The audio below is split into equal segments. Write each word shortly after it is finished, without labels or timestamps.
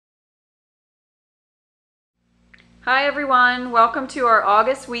Hi everyone, welcome to our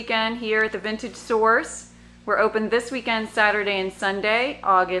August weekend here at the Vintage Source. We're open this weekend, Saturday and Sunday,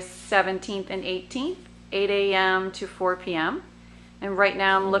 August 17th and 18th, 8 a.m. to 4 p.m. And right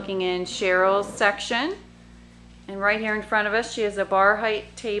now I'm looking in Sheryl's section. And right here in front of us, she has a bar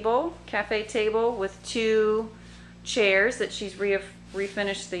height table, cafe table with two chairs that she's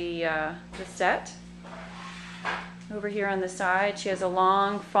refinished the set. Over here on the side, she has a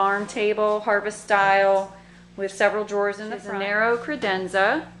long farm table, harvest style, with several drawers in the front. A narrow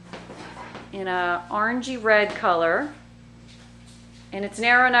credenza in a orangey red color. And it's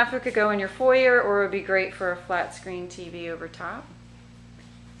narrow enough it could go in your foyer, or it would be great for a flat screen TV over top.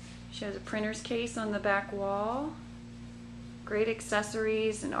 She has a printer's case on the back wall. Great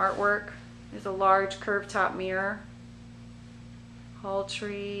accessories and artwork. There's a large curved top mirror. Hall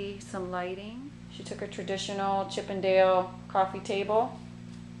tree, some lighting. She took a traditional Chippendale coffee table,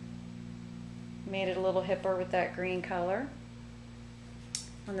 made it a little hipper with that green color.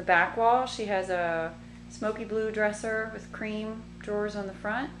 On the back wall, she has a smoky blue dresser with cream drawers on the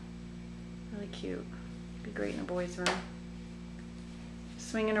front. Really cute. Be great in a boy's room.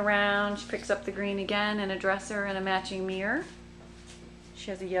 Swinging around, she picks up the green again and a dresser and a matching mirror.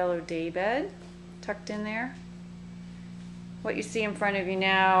 She has a yellow day bed tucked in there. What you see in front of you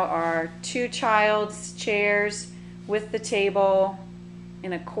now are two child's chairs with the table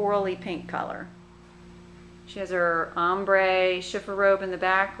in a corally pink color. She has her ombre chiffon in the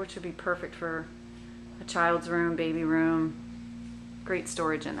back, which would be perfect for a child's room, baby room. Great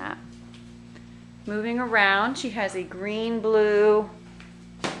storage in that. Moving around, she has a green-blue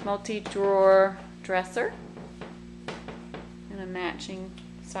multi-drawer dresser and a matching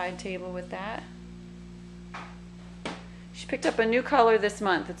side table with that. She picked up a new color this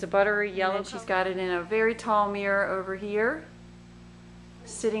month. It's a buttery yellow. And she's got it in a very tall mirror over here,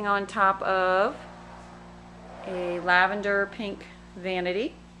 sitting on top of a lavender pink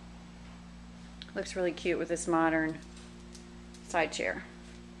vanity. Looks really cute with this modern side chair.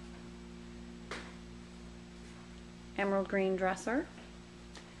 Emerald green dresser.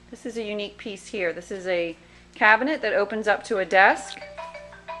 This is a unique piece here. This is a cabinet that opens up to a desk.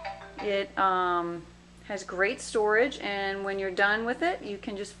 It has great storage, and when you're done with it, you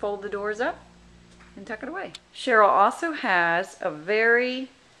can just fold the doors up and tuck it away. Sheryl also has a very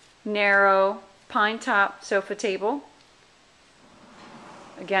narrow pine top sofa table.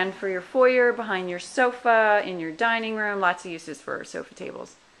 Again, for your foyer, behind your sofa, in your dining room, lots of uses for sofa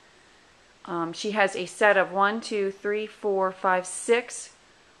tables. She has a set of 6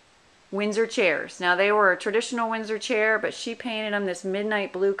 Windsor chairs. Now, they were a traditional Windsor chair, but she painted them this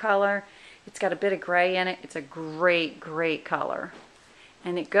midnight blue color. It's got a bit of gray in it. It's a great, great color.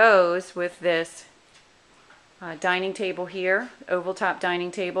 And it goes with this dining table here, oval top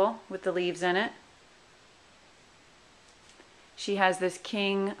dining table with the leaves in it. She has this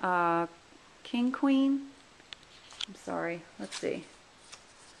king queen. I'm sorry, let's see.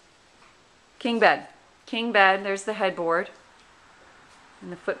 King bed. King bed, there's the headboard.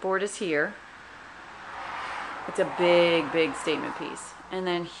 And the footboard is here. It's a big, big statement piece. And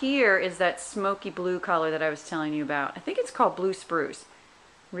then here is that smoky blue color that I was telling you about. I think it's called blue spruce.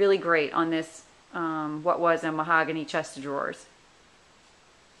 Really great on this, what was a mahogany chest of drawers.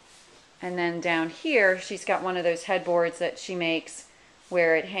 And then down here, she's got one of those headboards that she makes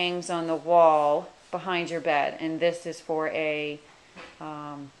where it hangs on the wall behind your bed. And this is for a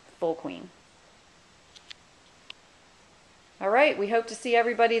full queen. All right, we hope to see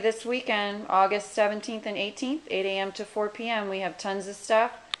everybody this weekend, August 17th and 18th, 8 a.m. to 4 p.m. We have tons of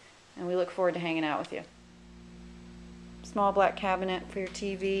stuff, and we look forward to hanging out with you. Small black cabinet for your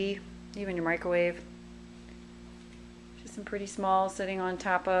TV, even your microwave. Just some pretty small, sitting on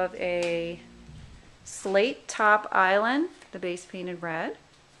top of a slate top island, the base painted red.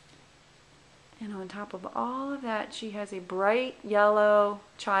 And on top of all of that, she has a bright yellow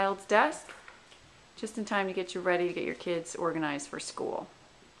child's desk, just in time to get you ready to get your kids organized for school.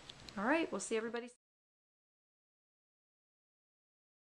 All right, we'll see everybody.